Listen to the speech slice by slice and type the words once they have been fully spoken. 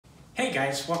Hey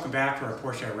guys, welcome back to our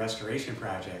Porsche restoration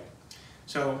project.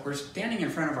 So we're standing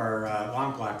in front of our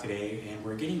long block today and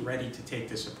we're getting ready to take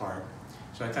this apart.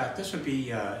 So I thought this would be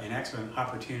an excellent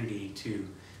opportunity to,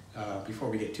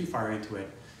 before we get too far into it,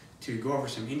 to go over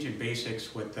some engine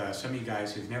basics with some of you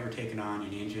guys who've never taken on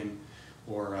an engine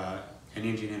or an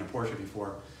engine in a Porsche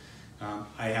before.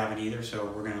 I haven't either, so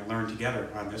we're going to learn together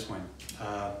on this one.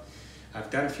 I've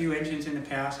done a few engines in the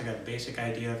past. I got a basic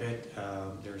idea of it.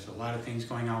 There's a lot of things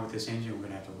going on with this engine we're going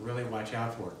to have to really watch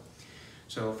out for.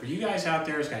 So for you guys out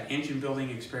there who's got engine building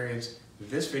experience,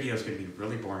 this video is going to be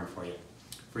really boring for you.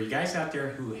 For you guys out there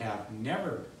who have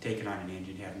never taken on an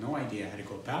engine, have no idea how to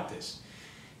go about this,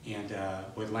 and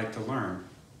would like to learn,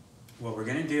 what we're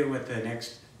going to do with the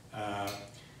next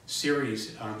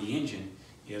series on the engine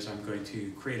is I'm going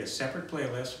to create a separate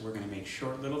playlist. We're going to make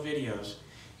short little videos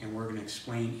and we're going to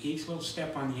explain each little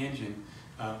step on the engine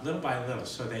little by little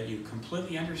so that you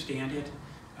completely understand it,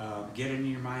 get it in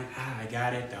your mind, I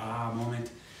got it, the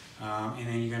moment, and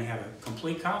then you're going to have a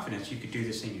complete confidence you could do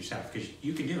this thing yourself because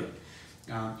you can do it.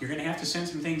 You're going to have to send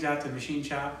some things out to the machine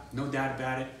shop, no doubt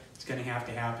about it. It's going to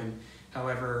happen.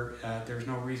 However, there's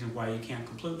no reason why you can't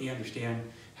completely understand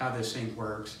how this thing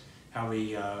works, how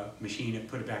we machine it,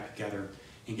 put it back together,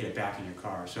 and get it back in your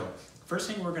car. So first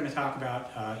thing we're going to talk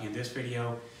about in this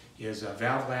video is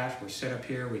Valve Lash. We're set up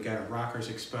here, we got our rockers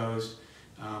exposed.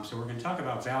 So we're going to talk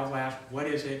about Valve Lash. What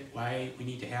is it, why we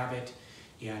need to have it,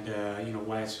 and you know,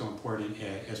 why it's so important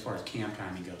as far as cam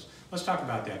timing goes. Let's talk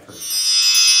about that first.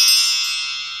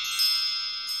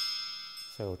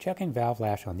 So checking Valve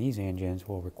Lash on these engines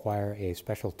will require a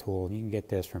special tool. You can get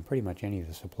this from pretty much any of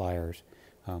the suppliers.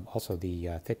 Also the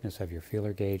thickness of your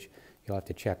feeler gauge, you'll have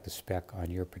to check the spec on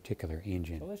your particular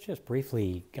engine. So let's just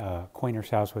briefly acquaint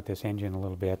ourselves with this engine a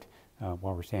little bit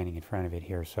while we're standing in front of it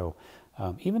here. So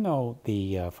even though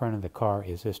the front of the car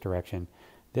is this direction,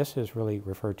 this is really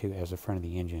referred to as the front of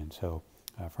the engine. So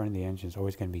front of the engine is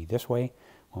always going to be this way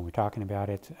when we're talking about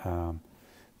it.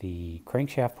 The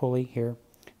crankshaft pulley here,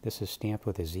 this is stamped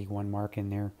with a Z1 mark in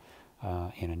there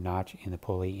and a notch in the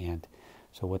pulley. And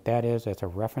so what that is, that's a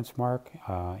reference mark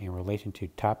in relation to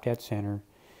top dead center,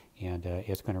 and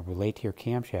it's going to relate to your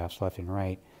camshafts left and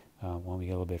right when we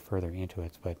get a little bit further into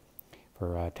it. But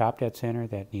for top dead center,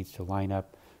 that needs to line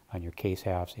up on your case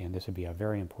halves, and this would be a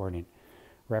very important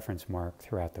reference mark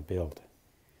throughout the build.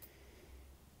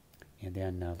 And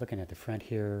then looking at the front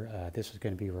here, this is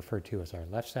going to be referred to as our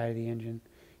left side of the engine,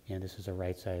 and this is the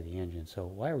right side of the engine. So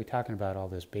why are we talking about all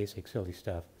this basic silly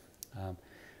stuff?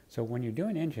 So when you're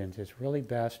doing engines, it's really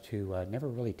best to never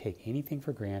really take anything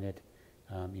for granted.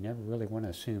 You never really want to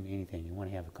assume anything. You want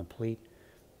to have a complete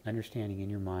understanding in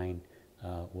your mind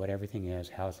what everything is,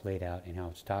 how it's laid out, and how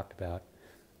it's talked about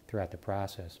throughout the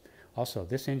process. Also,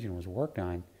 this engine was worked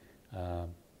on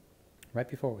right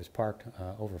before it was parked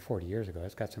over 40 years ago.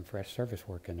 It's got some fresh service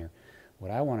work in there.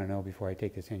 What I want to know before I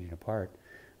take this engine apart,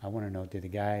 I want to know, did the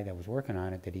guy that was working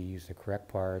on it, did he use the correct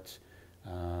parts?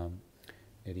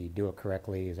 Did he do it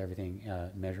correctly? Is everything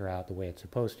measure out the way it's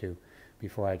supposed to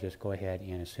before I just go ahead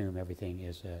and assume everything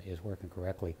is working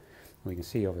correctly? We can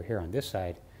see over here on this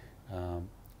side,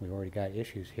 we've already got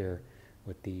issues here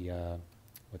with the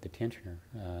tensioner.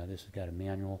 This has got a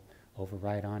manual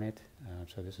override on it,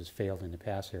 so this has failed in the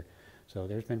past here. So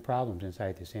there's been problems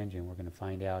inside this engine. We're going to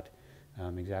find out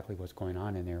exactly what's going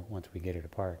on in there once we get it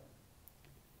apart.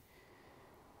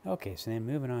 Okay, so then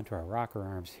moving on to our rocker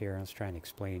arms here, let's try and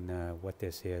explain what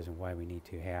this is and why we need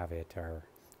to have it, our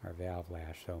valve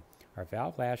lash. So our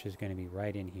valve lash is going to be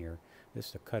right in here. This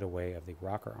is a cutaway of the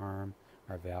rocker arm,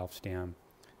 our valve stem.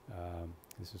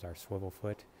 This is our swivel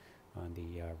foot on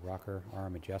the rocker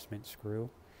arm adjustment screw.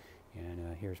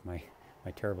 And here's my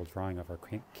terrible drawing of our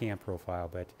cam profile,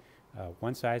 but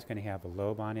one side is going to have a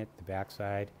lobe on it. The back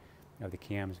side of the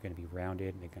cam is going to be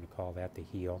rounded, and they're going to call that the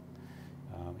heel.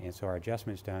 And so our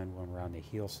adjustment's done when we're on the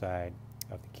heel side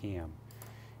of the cam.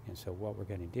 And so what we're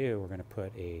going to do, we're going to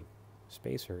put a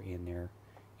spacer in there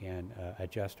and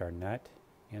adjust our nut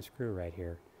and screw right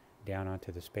here down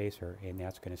onto the spacer, and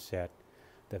that's going to set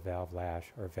the valve lash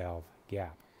or valve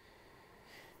gap.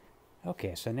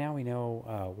 Okay, so now we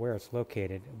know where it's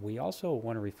located. We also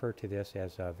want to refer to this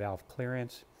as valve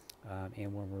clearance,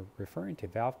 and when we're referring to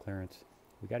valve clearance,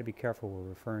 we got to be careful we're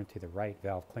referring to the right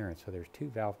valve clearance. So there's two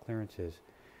valve clearances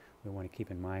we want to keep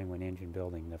in mind when engine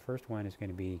building. The first one is going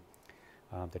to be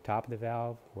the top of the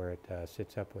valve where it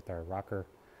sits up with our rocker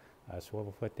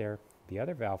swivel foot there. The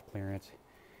other valve clearance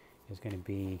is going to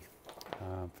be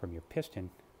from your piston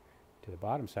to the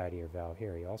bottom side of your valve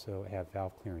here. You also have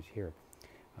valve clearance here.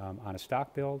 On a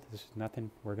stock build, this is nothing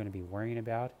we're going to be worrying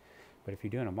about, but if you're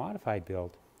doing a modified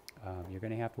build, you're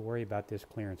going to have to worry about this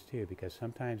clearance too, because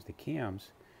sometimes the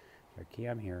cams, or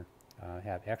cam here,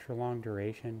 have extra long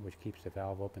duration, which keeps the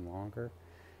valve open longer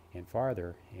and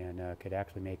farther, and could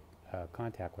actually make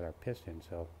contact with our piston.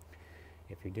 So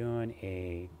if you're doing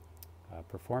a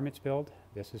performance build,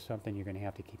 this is something you're going to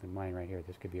have to keep in mind right here.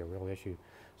 This could be a real issue.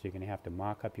 So you're going to have to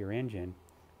mock up your engine,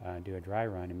 do a dry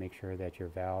run, and make sure that your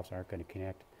valves aren't going to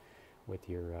connect with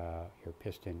your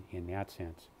piston in that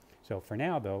sense. So for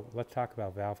now though, let's talk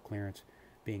about valve clearance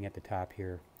being at the top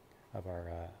here of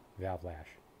our valve lash.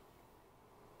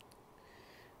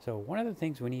 So one of the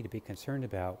things we need to be concerned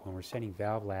about when we're setting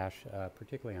valve lash,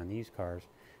 particularly on these cars,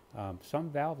 some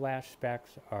valve lash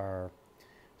specs are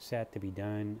set to be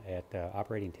done at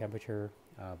operating temperature,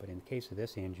 but in the case of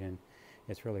this engine,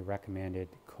 it's really recommended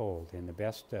cold. And the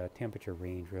best temperature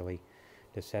range really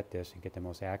to set this and get the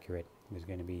most accurate is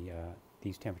going to be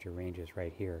these temperature ranges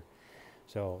right here.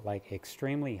 So like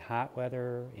extremely hot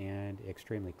weather and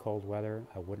extremely cold weather,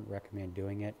 I wouldn't recommend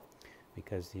doing it,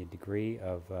 because the degree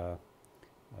of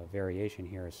variation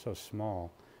here is so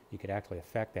small, you could actually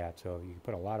affect that. So you can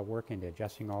put a lot of work into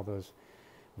adjusting all those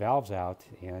valves out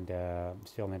and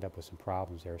still end up with some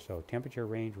problems there. So temperature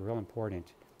range, real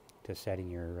important to setting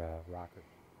your rocker.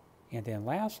 And then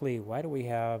lastly, why do we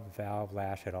have valve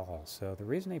lash at all? So the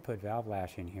reason they put valve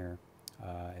lash in here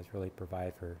is really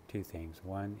provide for two things.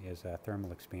 One is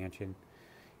thermal expansion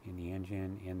in the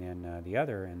engine, and then the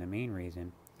other, and the main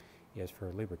reason, is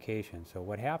for lubrication. So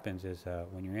what happens is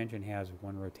when your engine has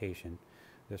one rotation,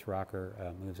 this rocker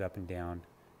moves up and down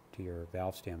to your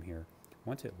valve stem here.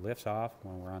 Once it lifts off,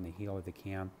 when we're on the heel of the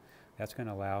cam, that's going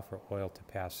to allow for oil to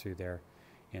pass through there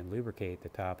and lubricate the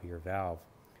top of your valve.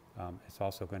 It's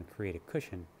also going to create a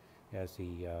cushion as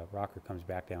the rocker comes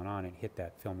back down on it, hit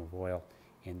that film of oil,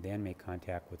 and then make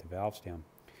contact with the valve stem.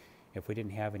 If we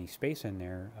didn't have any space in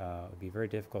there, it would be very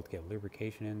difficult to get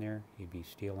lubrication in there. You'd be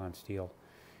steel on steel,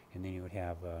 and then you would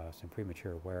have some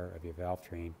premature wear of your valve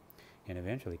train and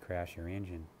eventually crash your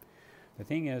engine. The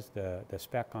thing is, the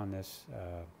spec on this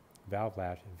valve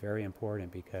lash is very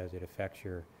important because it affects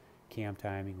your cam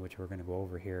timing, which we're going to go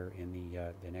over here in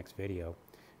the next video.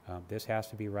 This has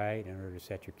to be right in order to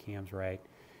set your cams right.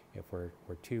 If we're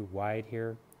too wide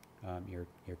here,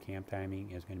 your cam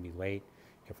timing is going to be late.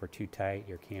 If we're too tight,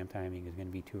 your cam timing is going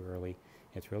to be too early.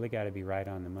 It's really got to be right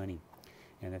on the money.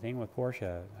 And the thing with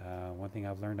Porsche, one thing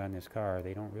I've learned on this car,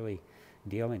 they don't really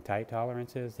deal in tight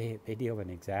tolerances, they deal in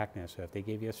exactness. So if they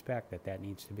give you a spec that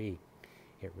needs to be,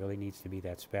 it really needs to be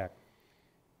that spec.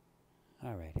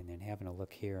 Alright, and then having a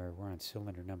look here, we're on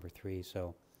cylinder number 3,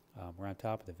 so we're on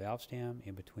top of the valve stem,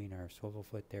 in between our swivel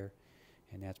foot there,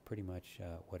 and that's pretty much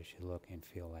what it should look and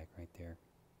feel like right there.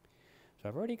 So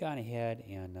I've already gone ahead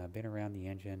and been around the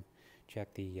engine,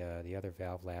 checked the other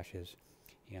valve lashes,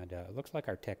 and it looks like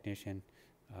our technician,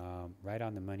 right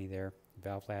on the money there.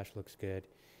 Valve lash looks good,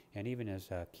 and even his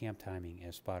cam timing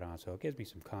is spot on. So it gives me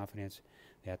some confidence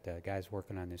that the guys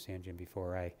working on this engine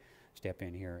before I step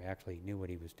in here actually knew what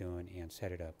he was doing and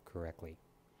set it up correctly.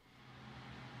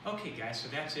 Okay guys, so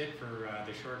that's it for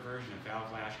the short version of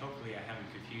valve lash. Hopefully I haven't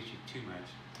confused you too much.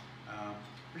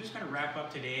 We're just going to wrap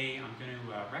up today. I'm going to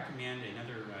recommend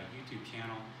another YouTube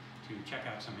channel to check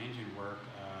out some engine work.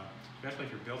 Especially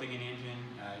if you're building an engine,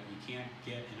 you can't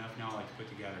get enough knowledge put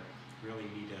together. Really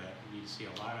need to see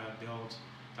a lot of builds,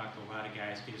 talk to a lot of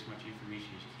guys, get as much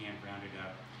information as you can, round it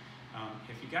up.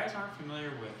 If you guys aren't familiar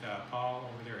with Paul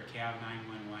over there at Cab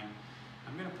 911,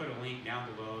 I'm going to put a link down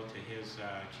below to his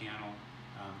channel.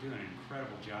 Doing an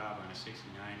incredible job on a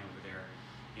 69 over there,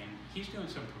 and he's doing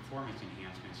some performance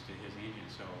enhancements to his engine,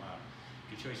 so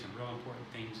he can show you some real important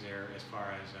things there as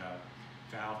far as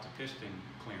valve to piston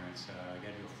clearance. You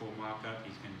got to do a full mock-up.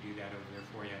 He's going to do that over there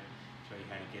for you, show you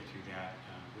how to get through that.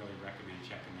 Really recommend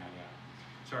checking that out.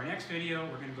 So our next video,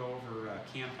 we're going to go over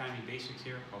cam timing basics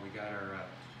here. While we got our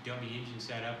dummy engine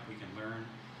set up, we can learn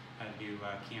how to do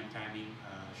cam timing,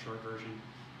 short version.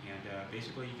 And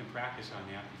basically you can practice on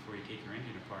that before you take your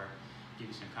engine apart, give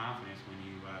you some confidence when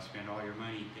you spend all your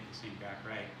money getting this thing back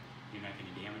right, you're not going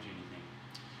to damage anything.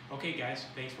 Okay guys,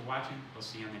 thanks for watching. We'll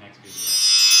see you on the next video.